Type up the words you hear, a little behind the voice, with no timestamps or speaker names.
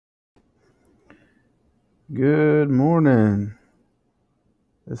Good morning.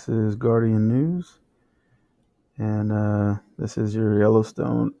 This is Guardian News, and this is your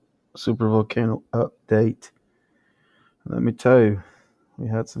Yellowstone Supervolcano update. Let me tell you, we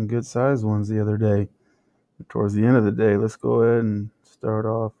had some good sized ones the other day. Towards the end of the day, let's go ahead and start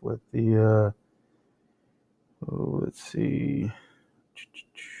off with the, let's see.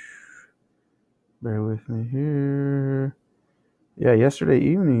 Bear with me here. Yeah, yesterday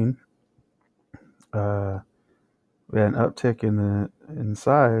evening, uh, we had an uptick in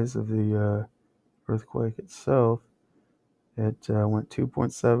size of the earthquake itself. It went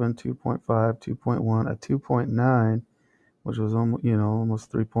 2.7, 2.5, 2.1, a 2.9, which was almost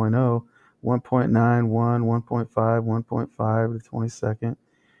 3.0, 1.9, 1, 1.5, 1.5 the 22nd,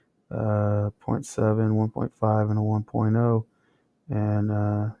 0.7, 1.5, and a 1.0. And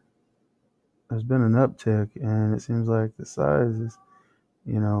there's been an uptick, and it seems like the size is,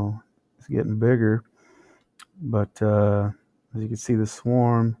 it's getting bigger. But as you can see, the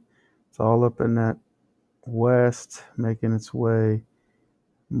swarm, it's all up in that west, making its way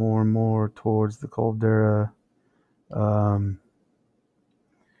more and more towards the caldera. Um,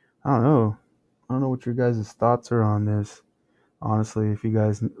 I don't know. I don't know what your guys' thoughts are on this. Honestly, if you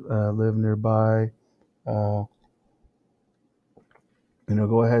guys live nearby, uh,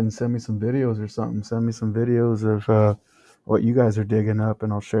 go ahead and send me some videos or something. Send me some videos of what you guys are digging up,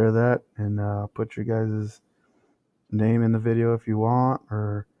 and I'll share that and put your guys' name in the video if you want,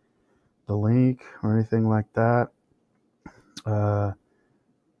 or the link or anything like that, uh,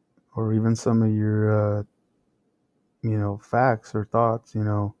 or even some of your facts or thoughts.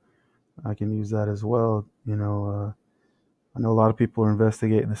 I can use that as well. I know a lot of people are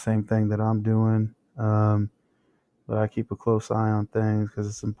investigating the same thing that I'm doing, but I keep a close eye on things because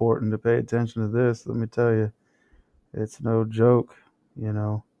it's important to pay attention to this. Let me tell you, it's no joke,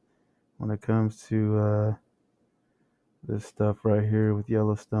 when it comes to this stuff right here with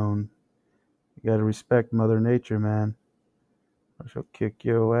Yellowstone. You got to respect Mother Nature, man, or she'll kick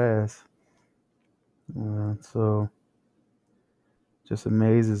your ass. So just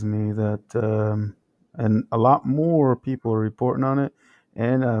amazes me that, and a lot more people are reporting on it,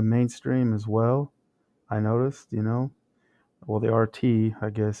 and mainstream as well. I noticed, well, the RT, I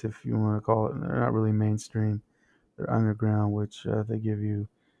guess, if you want to call it. They're not really mainstream. They're underground, which they give you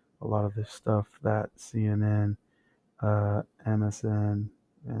a lot of this stuff that CNN, MSN,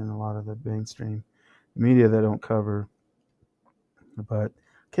 and a lot of the mainstream media that don't cover. But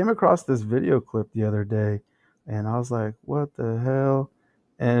came across this video clip the other day, and I was like, what the hell?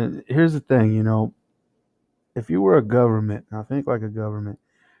 And here's the thing, if you were a government, now think like a government,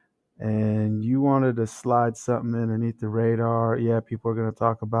 and you wanted to slide something underneath the radar, yeah, people are going to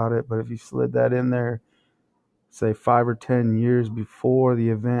talk about it. But if you slid that in there, say 5 or 10 years before the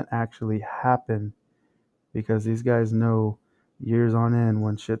event actually happened, because these guys know years on end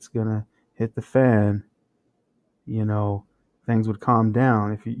when shit's going to hit the fan, you know, things would calm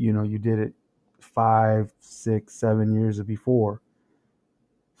down if you did it 5, 6, 7 years before.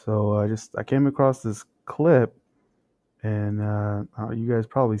 So I came across this clip, and you guys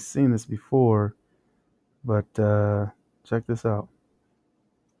probably seen this before, but check this out.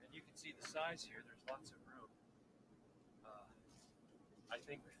 And you can see the size here. There's lots of room. I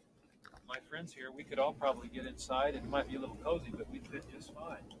think my friends here, we could all probably get inside. It might be a little cozy, but we'd fit just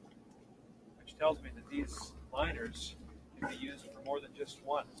fine. Which tells me that these liners can be used for more than just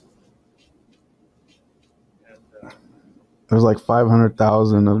one. And There's like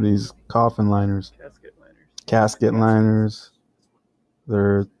 500,000 of these coffin liners. casket liners. Casket liners.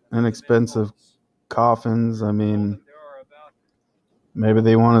 They're inexpensive coffins. I mean, maybe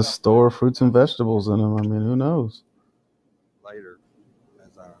they want to store fruits and vegetables in them. I mean, who knows? Later,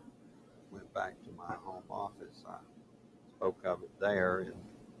 as I went back to my home office, I spoke of it there, and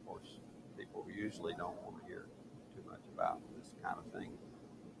of course, people usually don't want to hear too much about this kind of thing.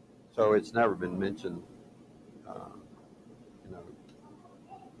 So it's never been mentioned,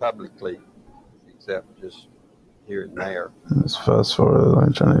 publicly, except just here and there. Let's fast forward.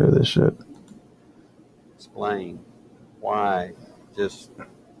 I'm trying to hear this shit. Explain why just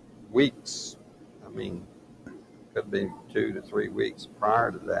weeks, could be 2 to 3 weeks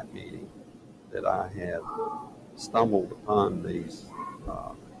prior to that meeting, that I had stumbled upon these,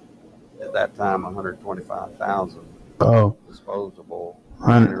 at that time, 125,000 disposable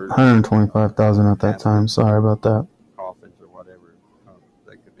liners, 125,000 at that time. Sorry about that. Coffins or whatever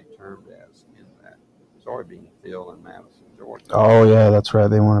they could be termed as, in that soybean field in Madison, Georgia. Oh yeah, that's right.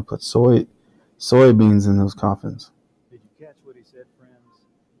 They want to put soybeans in those coffins. Did you catch what he said, friends?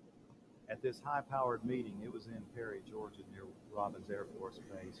 At this high-powered meeting, it was in Perry, Georgia, near Robins Air Force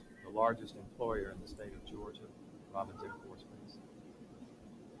Base, the largest employer in the state of Georgia, Robins Air Force Base.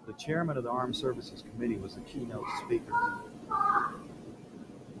 The chairman of the Armed Services Committee was the keynote speaker.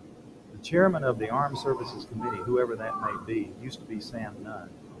 The chairman of the Armed Services Committee, whoever that may be, used to be Sam Nunn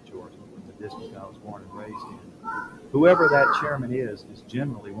of Georgia, in the district I was born and raised in. Whoever that chairman is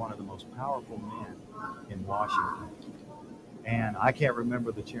generally one of the most powerful men in Washington. And I can't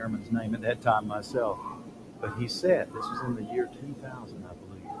remember the chairman's name at that time myself, but he said, this was in the year 2000, I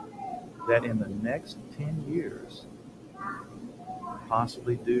believe, that in the next 10 years,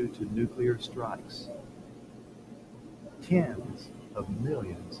 possibly due to nuclear strikes, tens of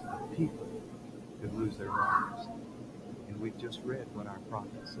millions of people could lose their lives. And we've just read what our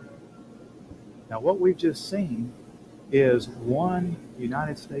prophet said. Now, what we've just seen is one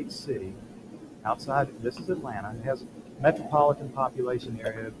United States city outside, this is Atlanta, it has a metropolitan population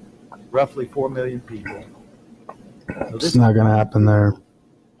area, roughly 4 million people. So it's not going to happen there.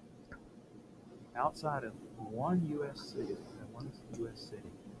 Outside of one U.S. city.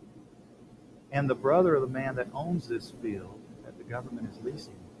 And the brother of the man that owns this field, that the government is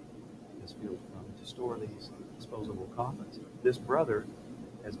leasing this field from to store these disposable coffins, this brother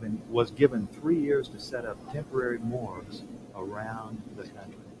was given 3 years to set up temporary morgues around the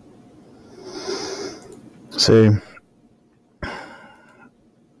country. See,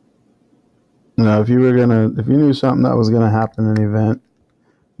 if you knew something that was gonna happen, an event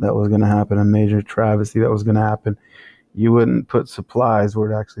that was gonna happen, a major travesty that was gonna happen, you wouldn't put supplies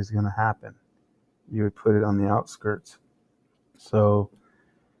where it actually is gonna happen. You would put it on the outskirts. So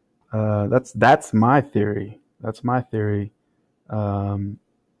that's my theory. That's my theory. What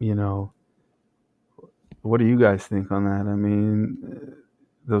do you guys think on that? I mean,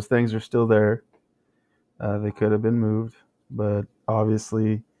 those things are still there. They could have been moved, but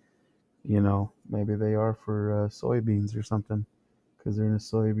obviously, maybe they are for soybeans or something because they're in a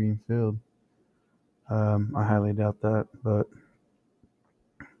soybean field. I highly doubt that, but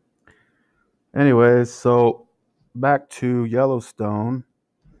anyways, so back to Yellowstone,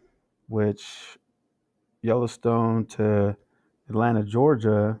 which Yellowstone to Atlanta,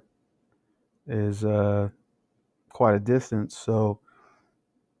 Georgia is quite a distance. So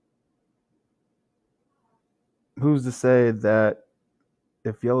who's to say that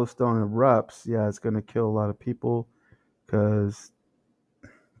if Yellowstone erupts, yeah, it's going to kill a lot of people because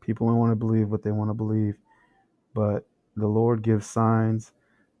people don't want to believe what they want to believe. But the Lord gives signs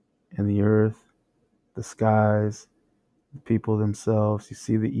in the earth, the skies, the people themselves. You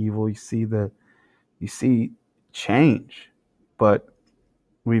see the evil, you see change. But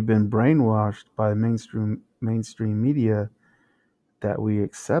we've been brainwashed by mainstream media that we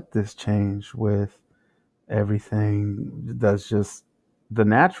accept this change with everything that's just the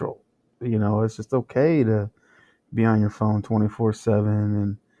natural. It's just okay to be on your phone 24/7,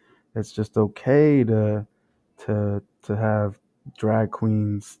 and it's just okay to have drag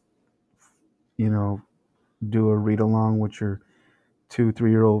queens, do a read along with your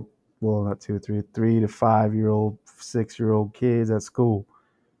 2-3-year-old, well, not 3 to 5-year-old, 6-year-old kids at school.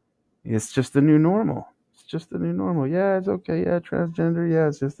 It's just the new normal. It's just the new normal. Yeah, it's okay. Yeah, transgender. Yeah,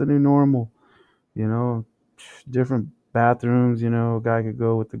 it's just the new normal. Different bathrooms. A guy could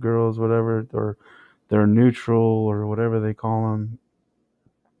go with the girls, whatever, or they're neutral or whatever they call them.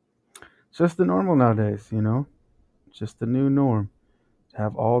 It's just the normal nowadays. It's just the new norm. To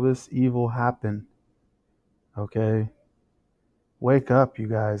have all this evil happen. Okay. Wake up, you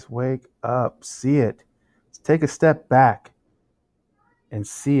guys. Wake up. See it. Let's take a step back and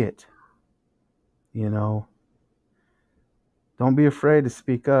see it. Don't be afraid to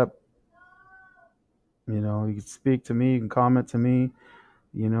speak up. You can speak to me, you can comment to me.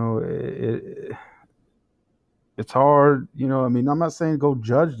 It's hard. I'm not saying go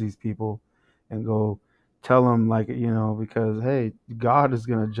judge these people and go tell them because, hey, God is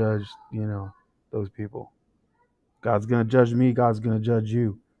going to judge, those people. God's going to judge me. God's going to judge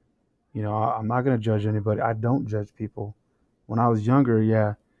you. I'm not going to judge anybody. I don't judge people. When I was younger,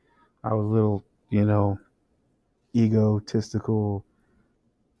 yeah, I was a little, egotistical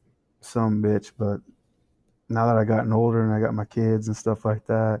some bitch, but now that I gotten older and I got my kids and stuff like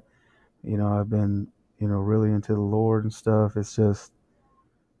that, I've been, really into the Lord and stuff. It's just,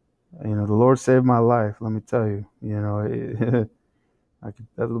 the Lord saved my life. Let me tell you,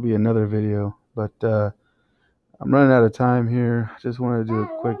 that'll be another video, but, I'm running out of time here. I just wanted to do a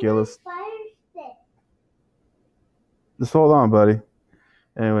quick Yellowstone. Just hold on, buddy.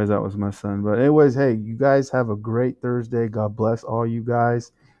 Anyways, that was my son. But anyways, hey, you guys have a great Thursday. God bless all you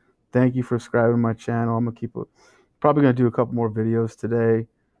guys. Thank you for subscribing to my channel. I'm gonna probably gonna do a couple more videos today.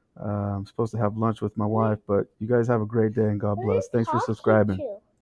 I'm supposed to have lunch with my wife, but you guys have a great day and God bless. Thanks for subscribing.